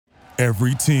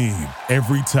Every team,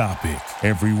 every topic,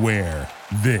 everywhere.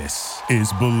 This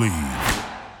is Believe.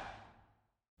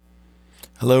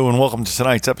 Hello and welcome to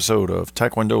tonight's episode of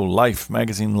Taekwondo Life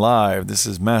Magazine Live. This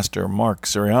is Master Mark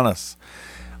Sirianis.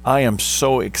 I am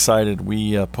so excited.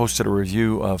 We posted a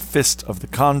review of Fist of the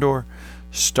Condor,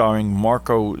 starring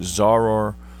Marko,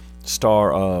 Zaror,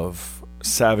 star of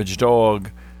Savage Dog,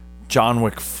 John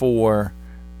Wick 4,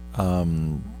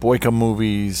 Boyka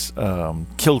movies,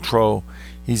 Kiltro.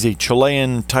 He's a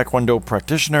Chilean Taekwondo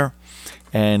practitioner,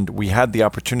 and we had the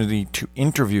opportunity to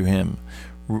interview him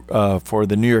for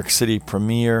the New York City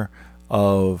premiere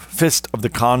of Fist of the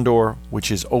Condor, which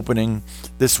is opening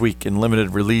this week in limited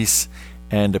release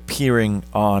and appearing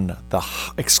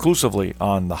exclusively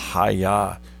on the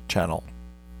Hi-Ya channel.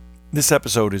 This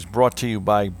episode is brought to you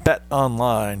by Bet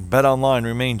Online. Bet Online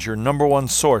remains your number one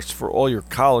source for all your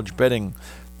college betting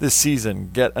this season.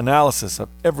 Get analysis of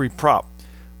every prop,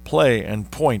 play, and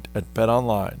point at Bet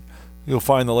Online. You'll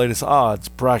find the latest odds,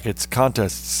 brackets,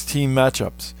 contests, team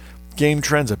matchups, game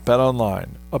trends at Bet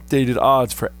Online. Updated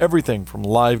odds for everything from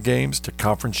live games to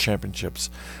conference championships,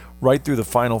 right through the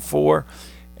Final Four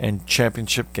and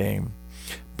championship game.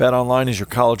 Bet Online is your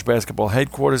college basketball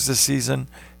headquarters this season.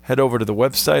 Head over to the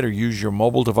website or use your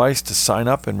mobile device to sign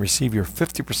up and receive your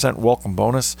 50% welcome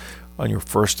bonus on your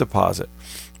first deposit.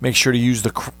 Make sure to use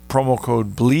the promo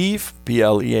code BLEAV,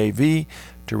 B-L-E-A-V,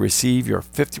 to receive your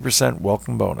 50%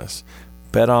 welcome bonus.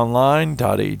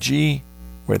 BetOnline.ag,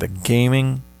 where the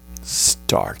gaming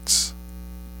starts.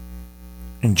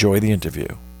 Enjoy the interview.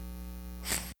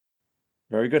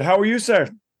 Very good. How are you, sir?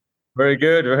 Very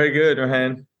good,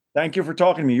 Rohan. Thank you for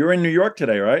talking to me. You're in New York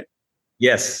today, right?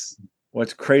 Yes. Well,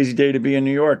 it's a crazy day to be in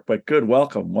New York, but good.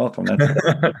 Welcome. That's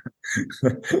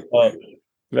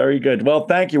very good. Well,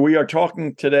 thank you. We are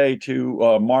talking today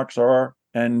to Mark Zaror,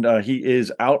 and he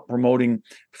is out promoting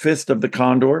Fist of the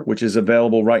Condor, which is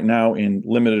available right now in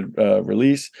limited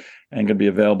release and going to be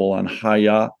available on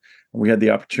Hi-Ya. We had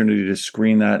the opportunity to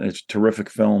screen that. It's a terrific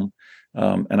film,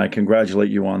 and I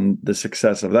congratulate you on the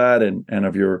success of that and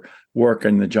of your work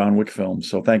in the John Wick film.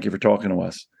 So thank you for talking to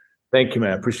us. Thank you,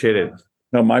 man. Appreciate it.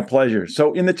 No, my pleasure.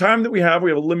 So in the time that we have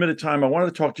a limited time. I wanted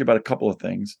to talk to you about a couple of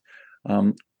things.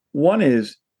 One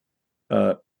is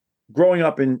growing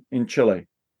up in Chile.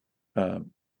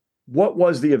 What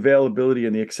was the availability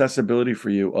and the accessibility for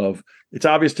you of? It's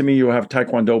obvious to me you have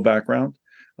Taekwondo background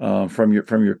from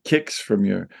your kicks, from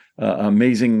your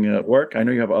amazing work. I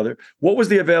know you have other. What was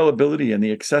the availability and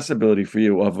the accessibility for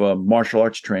you of martial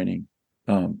arts training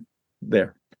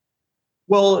there?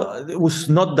 Well, it was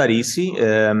not that easy.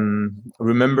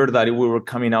 Remember that we were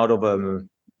coming out of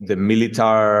the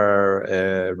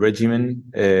military regimen,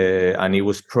 and it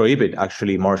was prohibited,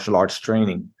 actually, martial arts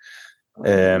training.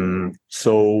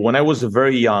 So when I was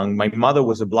very young, my mother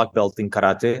was a black belt in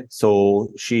karate.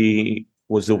 So she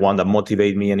was the one that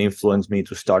motivated me and influenced me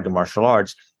to start the martial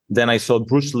arts. Then I saw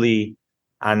Bruce Lee,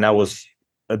 and that was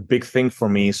a big thing for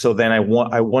me. So then I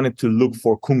wanted to look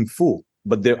for Kung Fu,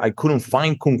 but I couldn't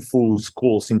find Kung Fu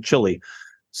schools in Chile.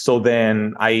 So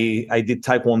then I did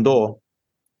Taekwondo,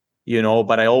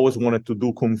 but I always wanted to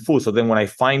do Kung Fu. So then when I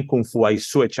find Kung Fu, I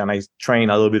switch and I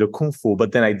train a little bit of Kung Fu,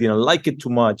 but then I didn't like it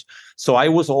too much. So I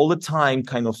was all the time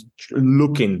kind of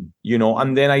looking,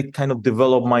 and then I kind of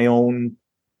developed my own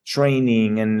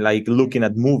training and like looking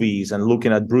at movies and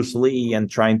looking at Bruce Lee and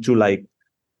trying to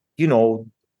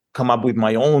come up with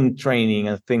my own training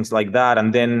and things like that.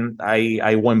 And then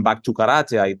I went back to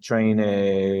karate. I trained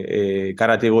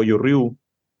Karate Goju Ryu.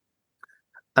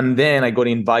 And then I got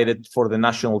invited for the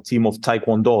national team of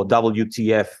Taekwondo,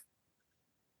 WTF,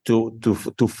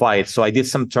 to fight. So I did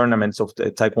some tournaments of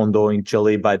the Taekwondo in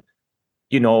Chile, but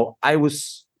I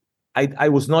was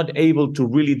not able to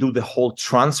really do the whole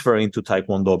transfer into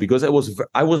Taekwondo because I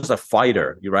was a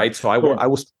fighter, right? So I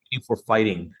was training for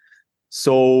fighting.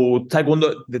 So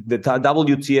Taekwondo, the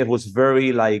WTF was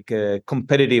very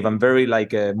competitive and very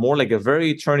more like a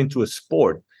very turned into a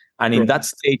sport. And in that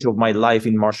stage of my life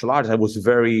in martial arts, I was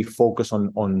very focused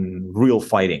on real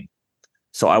fighting.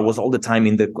 So I was all the time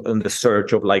in the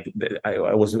search of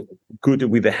I was good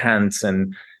with the hands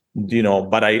and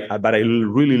but I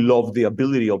really loved the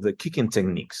ability of the kicking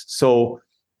techniques. So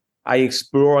I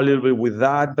explore a little bit with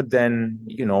that, but then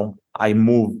I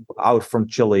moved out from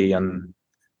Chile and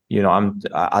I'm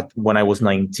when I was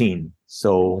 19.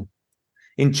 So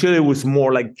in Chile it was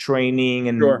more like training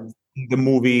and the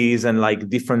movies and like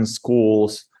different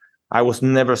schools. I was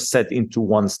never set into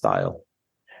one style.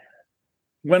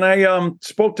 When I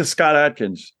spoke to Scott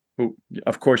Adkins, who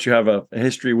of course you have a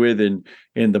history with in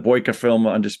the Boyka film,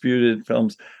 Undisputed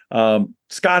films,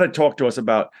 Scott had talked to us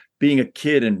about being a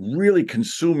kid and really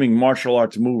consuming martial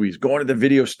arts movies, going to the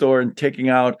video store and taking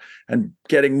out and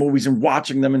getting movies and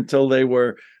watching them until they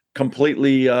were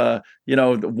completely,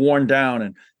 worn down.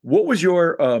 And what was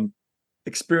your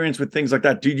experience with things like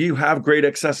that? Did you have great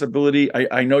accessibility?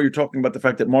 I know you're talking about the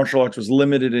fact that martial arts was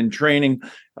limited in training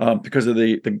because of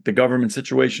the government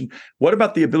situation. What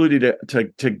about the ability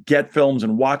to get films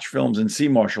and watch films and see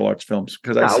martial arts films?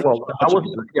 Because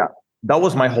that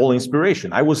was my whole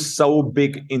inspiration. I was so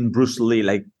big in Bruce Lee.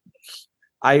 Like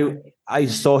I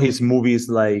saw his movies.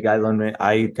 Like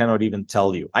I cannot even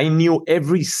tell you. I knew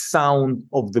every sound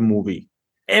of the movie,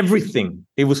 everything.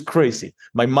 It was crazy.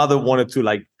 My mother wanted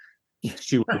to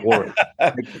she would work.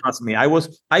 Trust me.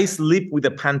 I sleep with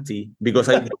a panty because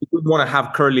I didn't want to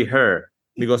have curly hair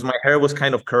because my hair was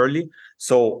kind of curly.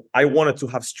 So I wanted to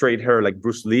have straight hair like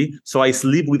Bruce Lee. So I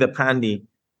sleep with a panty.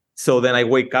 So then I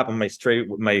wake up and my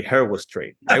hair was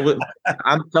straight.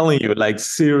 I'm telling you,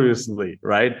 seriously,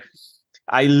 right?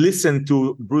 I listened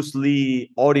to Bruce Lee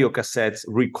audio cassettes,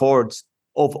 records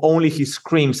of only his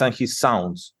screams and his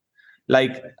sounds.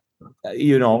 Then,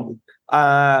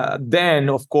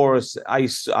 of course,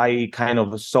 I kind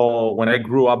of saw, when I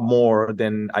grew up more,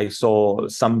 then I saw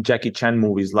some Jackie Chan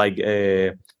movies like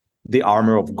The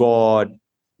Armor of God,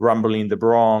 Rumble in the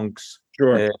Bronx,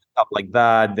 stuff like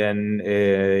that. Then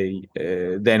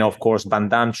of course, Van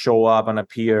Damme show up and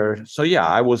appear. So yeah,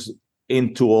 I was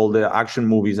into all the action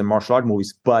movies and martial art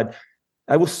movies, but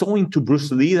I was so into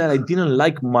Bruce Lee that I didn't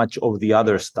like much of the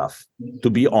other stuff, to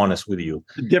be honest with you.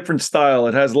 A different style.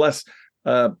 It has less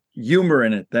humor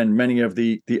in it than many of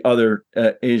the other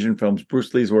Asian films.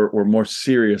 Bruce Lee's were more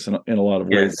serious in a lot of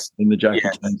ways in the Jackie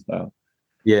Chan style.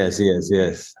 Yes.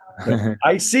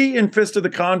 I see in Fist of the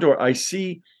Condor, I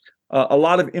see a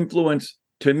lot of influence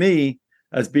to me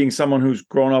as being someone who's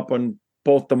grown up on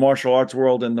both the martial arts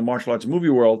world and the martial arts movie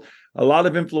world, a lot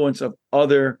of influence of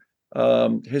other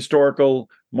historical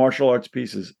martial arts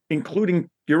pieces, including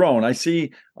your own. I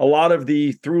see a lot of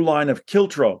the through line of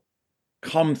Kiltro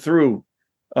come through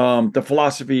the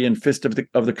philosophy and Fist of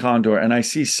the Condor. And I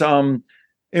see some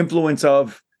influence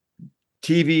of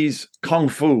TV's Kung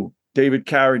Fu, David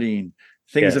Carradine,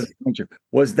 things of that nature.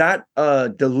 Was that a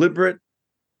deliberate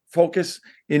focus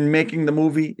in making the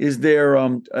movie? Is there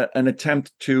an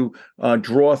attempt to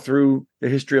draw through the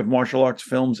history of martial arts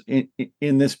films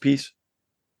in this piece?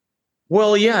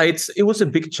 Well, yeah, it was a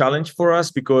big challenge for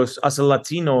us because as a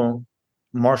Latino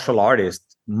martial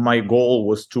artist, my goal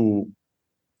was to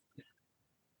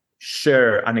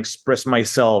share and express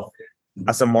myself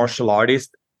as a martial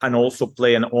artist and also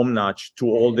play an homage to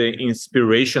all the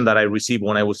inspiration that I received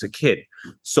when I was a kid.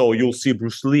 So you'll see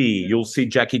Bruce Lee, you'll see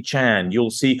Jackie Chan, you'll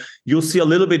see a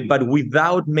little bit, but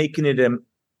without making it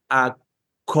a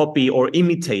copy or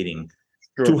imitating,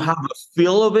 to have a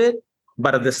feel of it,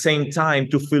 but at the same time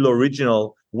to feel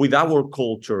original with our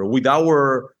culture, with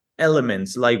our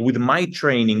elements, like with my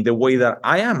training, the way that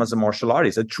I am as a martial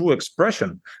artist, a true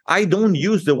expression. I don't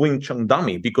use the Wing Chun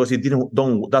dummy because it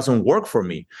doesn't work for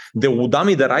me. The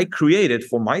dummy that I created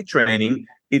for my training,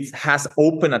 it has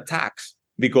open attacks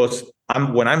because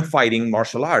when I'm fighting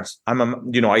martial arts, I've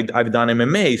done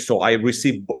MMA, so I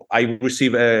receive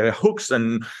hooks,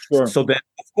 and so then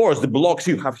of course the blocks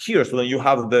you have here. So then you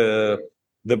have the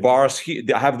bars here.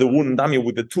 I have the wooden dummy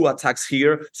with the two attacks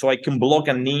here, so I can block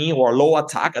a knee or a low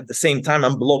attack at the same time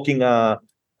I'm blocking a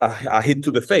hit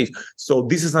to the face. So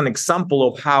this is an example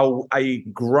of how I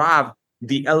grab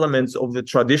the elements of the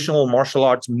traditional martial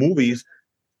arts movies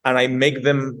and I make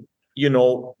them,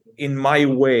 in my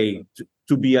way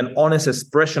to be an honest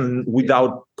expression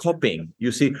without copying,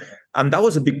 you see. And that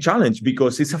was a big challenge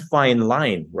because it's a fine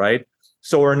line, right?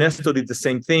 So Ernesto did the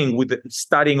same thing with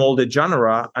studying all the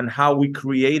genre and how we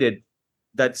created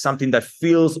that something that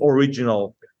feels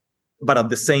original, but at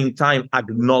the same time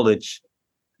acknowledge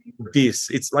this.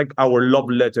 It's like our love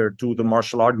letter to the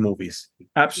martial art movies.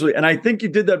 Absolutely. And I think you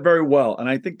did that very well. And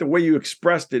I think the way you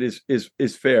expressed it is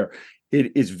fair.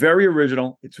 It is very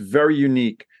original. It's very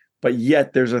unique, but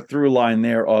yet there's a through line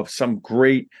there of some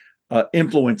great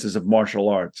influences of martial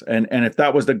arts, and if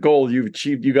that was the goal, you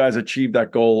guys achieved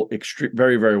that goal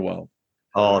very, very well.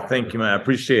 Oh, thank you, man. I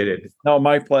appreciate it. No,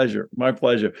 my pleasure.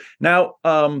 Now,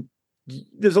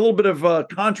 there's a little bit of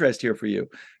contrast here for you.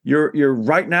 You're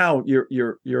right now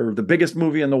you're the biggest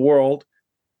movie in the world,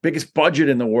 biggest budget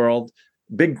in the world,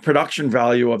 big production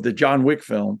value of the John Wick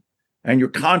film, and you're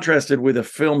contrasted with a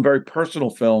film, very personal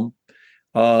film,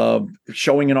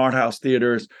 showing in art house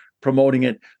theaters, promoting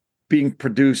it, being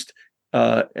produced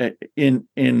in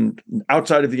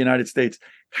outside of the United States.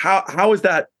 How is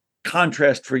that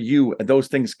contrast for you, those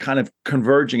things kind of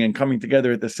converging and coming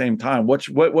together at the same time?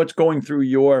 What's going through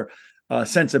your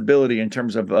sensibility in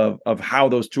terms of how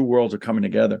those two worlds are coming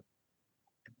together?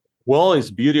 Well,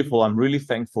 it's beautiful. I'm really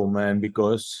thankful, man,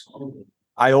 because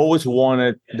I always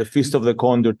wanted the Feast of the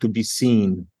Condor to be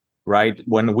seen, right?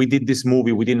 When we did this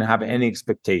movie, we didn't have any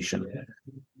expectation.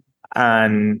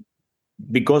 And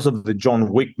because of the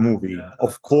John Wick movie,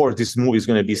 of course, this movie is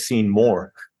going to be seen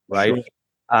more, right? Sure.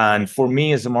 And for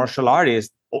me as a martial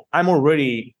artist, I'm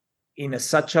already in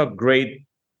such a grateful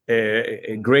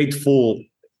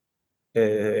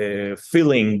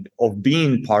feeling of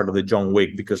being part of the John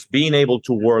Wick, because being able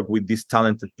to work with these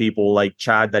talented people like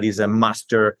Chad, that is a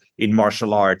master in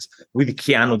martial arts, with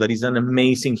Keanu, that is an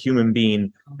amazing human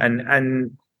being,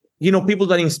 and people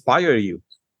that inspire you,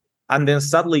 and then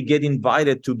suddenly get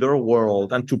invited to their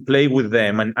world and to play with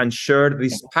them and share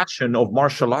this passion of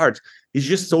martial arts is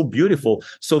just so beautiful.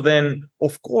 So then,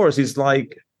 of course, it's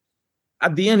like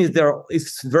at the end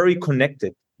it's very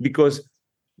connected, because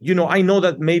I know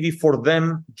that maybe for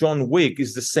them, John Wick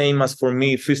is the same as for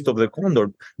me, Fist of the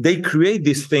Condor. They create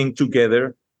this thing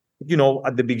together.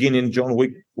 At the beginning, John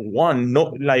Wick 1,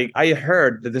 I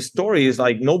heard that the story is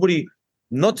like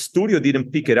not studio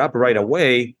didn't pick it up right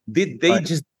away. They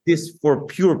just did this for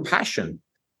pure passion.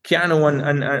 Keanu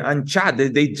and Chad,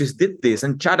 they just did this.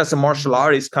 And Chad, as a martial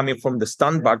artist coming from the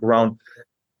stunt background,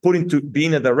 put into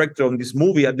being a director on this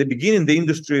movie, at the beginning, the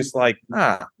industry is like,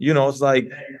 it's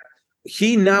like,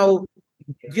 he now,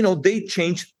 they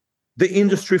changed the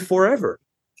industry forever.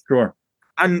 Sure.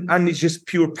 And it's just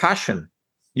pure passion.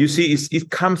 You see,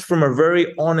 it comes from a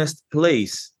very honest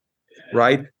place,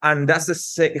 right? And that's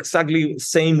exactly the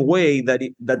same way that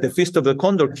the Fist of the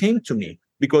Condor came to me,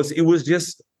 because it was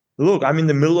just, look, I'm in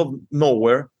the middle of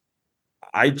nowhere.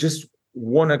 I just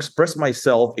want to express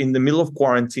myself in the middle of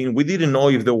quarantine. We didn't know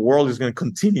if the world is going to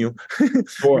continue.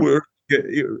 Sure.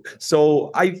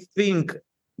 So I think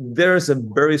there's a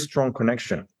very strong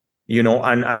connection,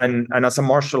 and as a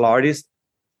martial artist,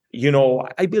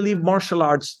 I believe martial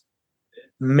arts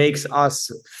makes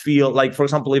us feel like, for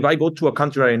example, if I go to a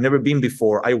country I've never been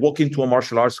before, I walk into a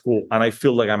martial arts school and I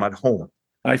feel like I'm at home.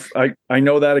 I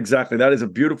know that exactly. That is a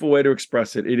beautiful way to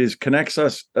express it. It connects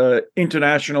us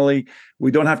internationally.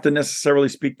 We don't have to necessarily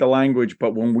speak the language,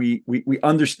 but when we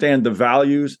understand the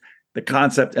values, the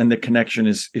concept, and the connection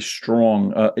is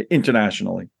strong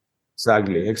internationally.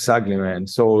 Exactly, man.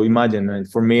 So imagine, man,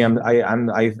 for me,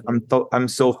 I'm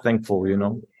so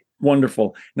thankful,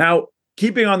 Wonderful. Now,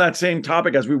 keeping on that same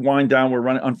topic as we wind down, we're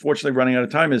unfortunately running out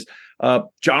of time. Is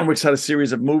John Wick's had a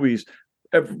series of movies.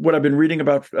 What I've been reading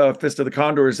about Fist of the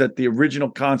Condor is that the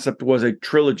original concept was a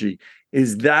trilogy.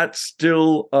 Is that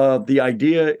still the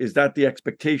idea? Is that the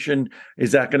expectation?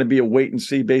 Is that going to be a wait and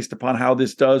see based upon how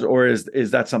this does, or is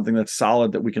that something that's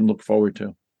solid that we can look forward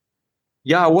to?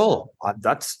 Yeah, well,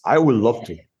 I would love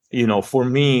to. For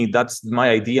me, that's my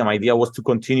idea. My idea was to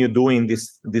continue doing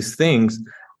these things,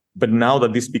 but now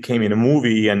that this became in a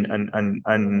movie and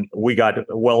we got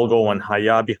Welgo and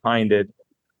Haya behind it,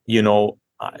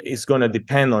 it's gonna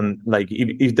depend on, like,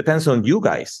 it depends on you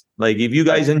guys. Like, if you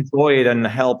guys enjoy it and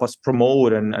help us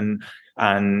promote and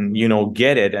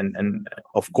get it, and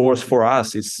of course for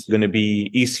us it's gonna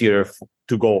be easier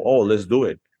to go, oh, let's do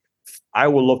it. I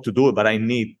would love to do it, but I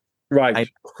need. Right,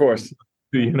 of course.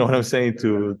 You know what I'm saying?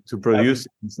 To produce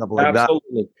it and stuff like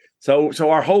Absolutely. that. So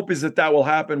our hope is that will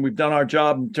happen. We've done our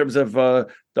job in terms of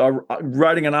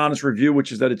writing an honest review,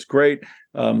 which is that it's great.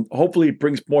 Hopefully it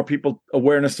brings more people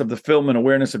awareness of the film and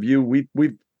awareness of you.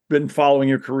 We've been following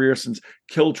your career since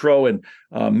Kiltro and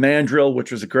Mandrill,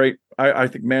 which was a great, I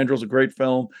think Mandrill's a great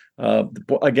film.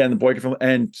 Again, the Boyka film,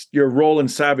 and your role in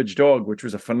Savage Dog, which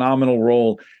was a phenomenal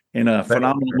role in a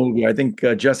phenomenal movie. I think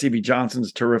Jesse V.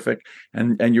 Johnson's terrific,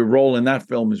 and your role in that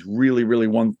film is really, really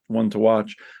one to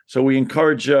watch. So we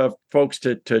encourage folks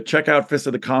to check out Fist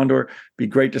of the Condor. Be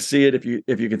great to see it if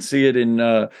you can see it in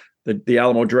the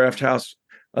Alamo Draft House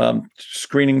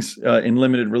screenings in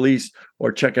limited release,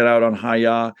 or check it out on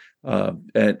Haya.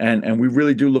 And we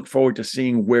really do look forward to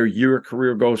seeing where your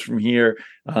career goes from here.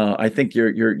 I think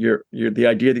you're the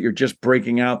idea that you're just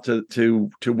breaking out to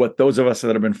what those of us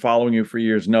that have been following you for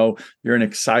years know. You're an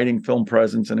exciting film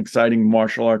presence, an exciting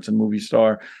martial arts and movie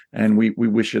star, and we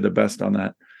wish you the best on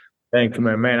that. Thank you,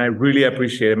 man. I really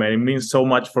appreciate it, man. It means so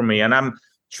much for me, and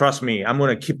trust me, I'm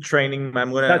gonna keep training.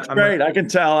 That's great. I can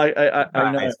tell. I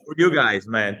know. For you guys,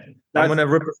 man. I'm gonna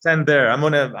represent there. I'm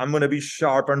gonna be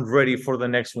sharp and ready for the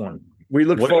next one. We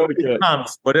look forward to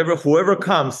it. Whoever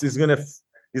comes is gonna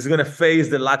face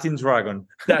the Latin Dragon.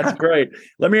 That's great.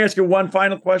 Let me ask you one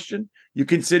final question. You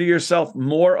consider yourself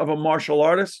more of a martial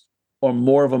artist or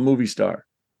more of a movie star?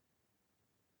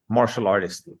 martial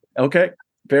artist. Okay,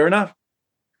 fair enough.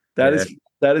 That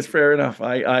is fair enough.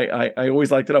 I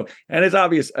always like to know, and it's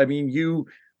obvious. I mean,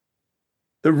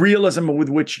 the realism with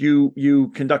which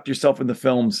you conduct yourself in the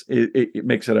films, it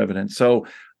makes it evident. So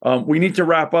we need to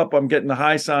wrap up. I'm getting the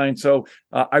high sign. So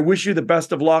I wish you the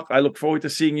best of luck. I look forward to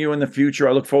seeing you in the future.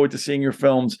 I look forward to seeing your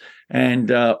films,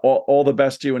 and all the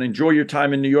best to you, and enjoy your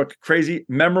time in New York. Crazy,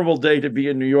 memorable day to be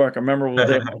in New York, a memorable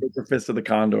day with the Fist of the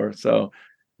Condor. So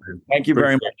thank you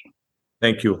very much.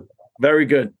 Thank you. Very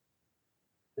good.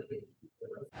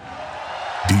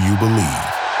 Do you believe?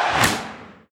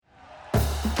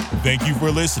 Thank you for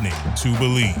listening to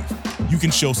Believe. You can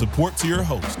show support to your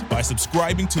host by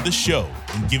subscribing to the show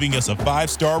and giving us a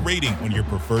 5-star rating on your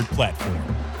preferred platform.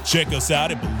 Check us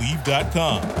out at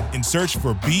Believe.com and search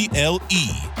for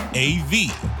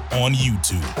BLEAV on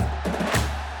YouTube.